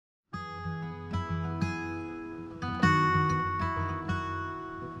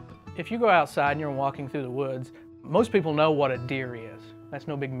If you go outside and you're walking through the woods, most people know what a deer is. That's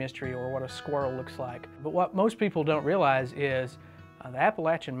no big mystery, or what a squirrel looks like. But what most people don't realize is the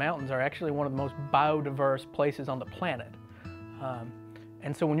Appalachian Mountains are actually one of the most biodiverse places on the planet.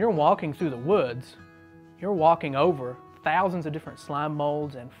 And so when you're walking through the woods, you're walking over thousands of different slime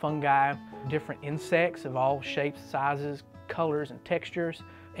molds and fungi, different insects of all shapes, sizes, colors, and textures.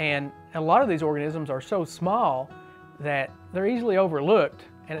 And a lot of these organisms are so small that they're easily overlooked,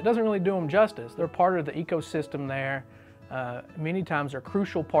 and it doesn't really do them justice. They're part of the ecosystem there. Many times they're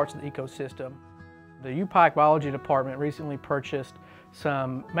crucial parts of the ecosystem. The UPIKE Biology Department recently purchased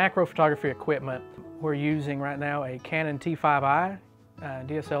some macro photography equipment. We're using right now a Canon T5i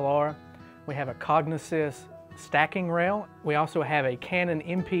DSLR. We have a Cognisys stacking rail. We also have a Canon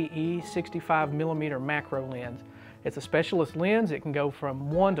MPE 65mm macro lens. It's a specialist lens. It can go from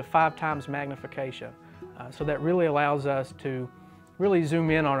 1 to 5 times magnification. So that really allows us to really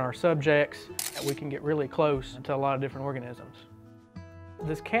zoom in on our subjects. We can get really close to a lot of different organisms.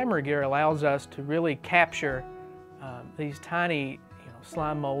 This camera gear allows us to really capture these tiny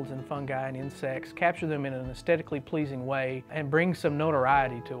slime molds and fungi and insects, capture them in an aesthetically pleasing way and bring some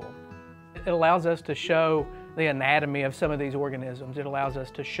notoriety to them. It allows us to show the anatomy of some of these organisms. It allows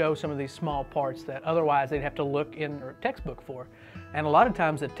us to show some of these small parts that otherwise they'd have to look in their textbook for. And a lot of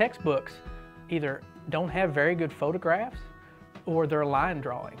times the textbooks either don't have very good photographs or they're line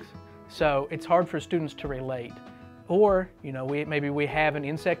drawings. So it's hard for students to relate. Or, maybe we have an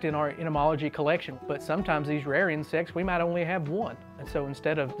insect in our entomology collection, but sometimes these rare insects, we might only have one. And so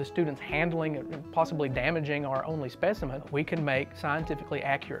instead of the students handling and possibly damaging our only specimen, we can make scientifically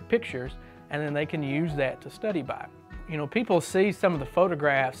accurate pictures, and then they can use that to study by. People see some of the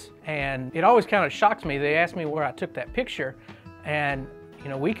photographs, and it always kind of shocks me. They ask me where I took that picture, and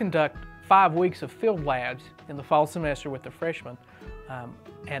we conduct 5 weeks of field labs in the fall semester with the freshmen,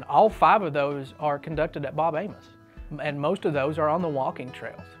 and all 5 of those are conducted at Bob Amos. And most of those are on the walking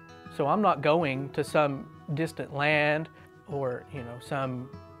trails. So I'm not going to some distant land or some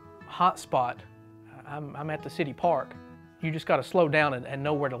hot spot. I'm at the city park. You just got to slow down and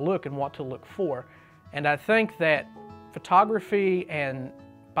know where to look and what to look for. And I think that photography and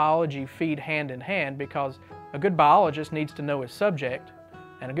biology feed hand in hand, because a good biologist needs to know his subject,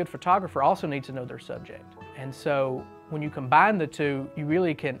 and a good photographer also needs to know their subject. And so when you combine the two, you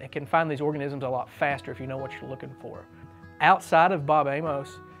really can find these organisms a lot faster if you know what you're looking for. Outside of Bob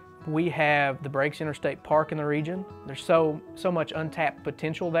Amos, we have the Breaks Interstate Park in the region. There's so much untapped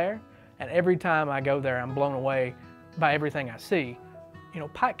potential there, and every time I go there, I'm blown away by everything I see.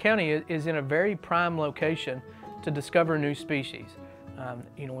 Pike County is in a very prime location to discover new species.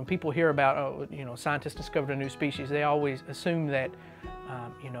 When people hear about, scientists discovered a new species, they always assume that,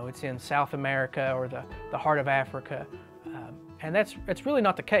 it's in South America or the heart of Africa. And that's really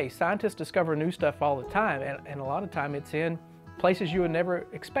not the case. Scientists discover new stuff all the time, and a lot of time it's in places you would never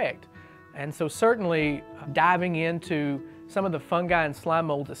expect. And so certainly diving into some of the fungi and slime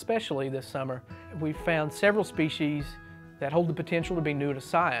molds, especially this summer, we've found several species that hold the potential to be new to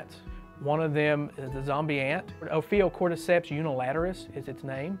science. One of them is the zombie ant. Ophiocordyceps unilaterus is its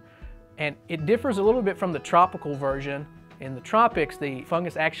name. And it differs a little bit from the tropical version. In the tropics, the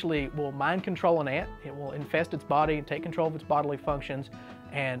fungus actually will mind control an ant. It will infest its body and take control of its bodily functions,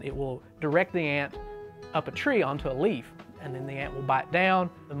 and it will direct the ant up a tree onto a leaf. And then the ant will bite down,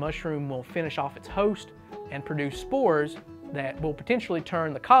 the mushroom will finish off its host and produce spores that will potentially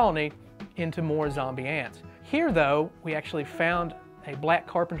turn the colony into more zombie ants. Here though, we actually found a black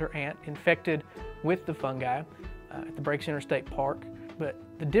carpenter ant infected with the fungi at the Breaks Interstate Park. But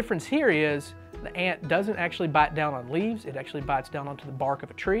the difference here is the ant doesn't actually bite down on leaves, it actually bites down onto the bark of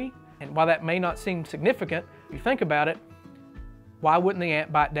a tree. And while that may not seem significant, if you think about it, why wouldn't the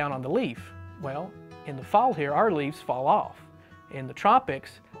ant bite down on the leaf? Well, in the fall here, our leaves fall off. In the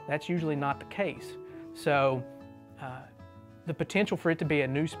tropics, that's usually not the case. So the potential for it to be a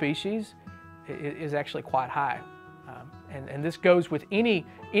new species is actually quite high. And this goes with any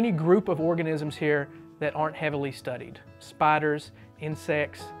group of organisms here that aren't heavily studied. Spiders,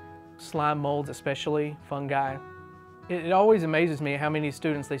 insects, slime molds especially, fungi. It always amazes me how many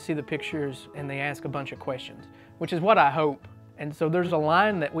students, they see the pictures and they ask a bunch of questions, which is what I hope. And so there's a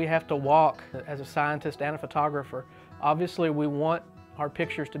line that we have to walk as a scientist and a photographer. Obviously we want our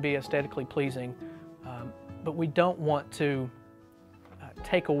pictures to be aesthetically pleasing, but we don't want to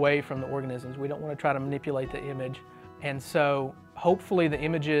take away from the organisms. We don't want to try to manipulate the image. And so hopefully the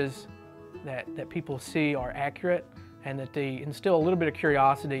images that people see are accurate and that they instill a little bit of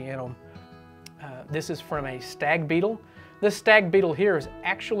curiosity in them. This is from a stag beetle. This stag beetle here is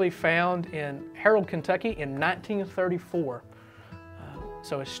actually found in Harold, Kentucky in 1934.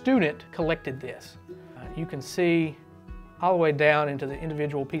 So a student collected this. You can see all the way down into the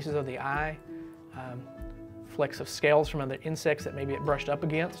individual pieces of the eye, flecks of scales from other insects that maybe it brushed up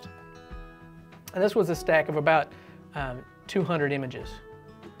against. And this was a stack of about 200 images.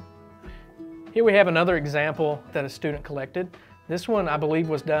 Here we have another example that a student collected. This one, I believe,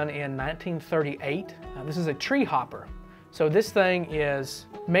 was done in 1938. This is a tree hopper. So this thing is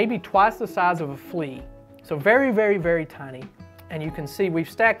maybe twice the size of a flea. So very, very, very tiny. And you can see we've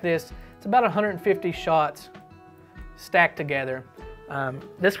stacked this. It's about 150 shots stacked together.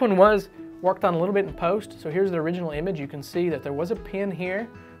 This one was worked on a little bit in post. So here's the original image. You can see that there was a pin here.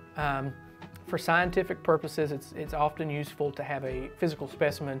 For scientific purposes, it's often useful to have a physical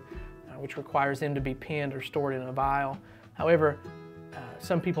specimen which requires them to be pinned or stored in a vial. However,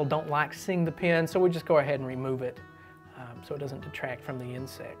 some people don't like seeing the pin, so we just go ahead and remove it so it doesn't detract from the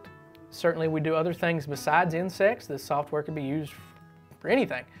insect. Certainly we do other things besides insects. This software can be used for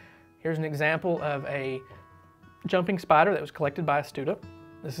anything. Here's an example of a jumping spider that was collected by a student.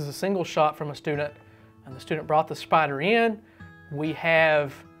 This is a single shot from a student, and the student brought the spider in. We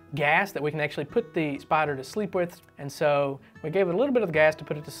have gas that we can actually put the spider to sleep with, and so we gave it a little bit of gas to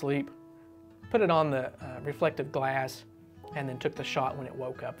put it to sleep, put it on the reflective glass, and then took the shot when it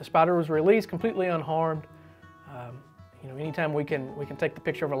woke up. The spider was released completely unharmed. You know, anytime we can take the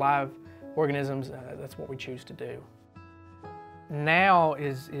picture of a live organisms, that's what we choose to do. Now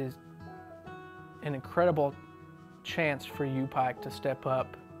is an incredible chance for UPIKE to step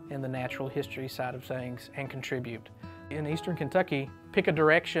up in the natural history side of things and contribute. In Eastern Kentucky, pick a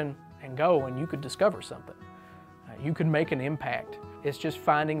direction and go, and you could discover something. You could make an impact. It's just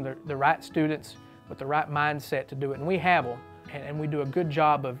finding the right students with the right mindset to do it, and we have them, and we do a good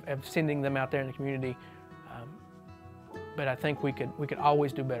job of sending them out there in the community. But I think we could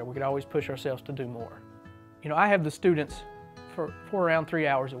always do better. We could always push ourselves to do more. You know, I have the students for around 3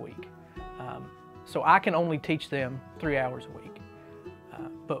 hours a week. So I can only teach them 3 hours a week.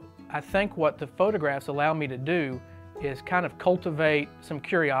 But I think what the photographs allow me to do is kind of cultivate some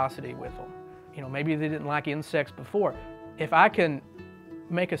curiosity with them. You know, maybe they didn't like insects before. If I can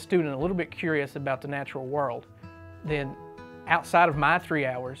make a student a little bit curious about the natural world, then outside of my 3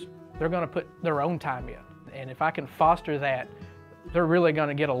 hours, they're going to put their own time in. And if I can foster that, they're really going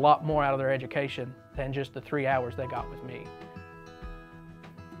to get a lot more out of their education than just the 3 hours they got with me.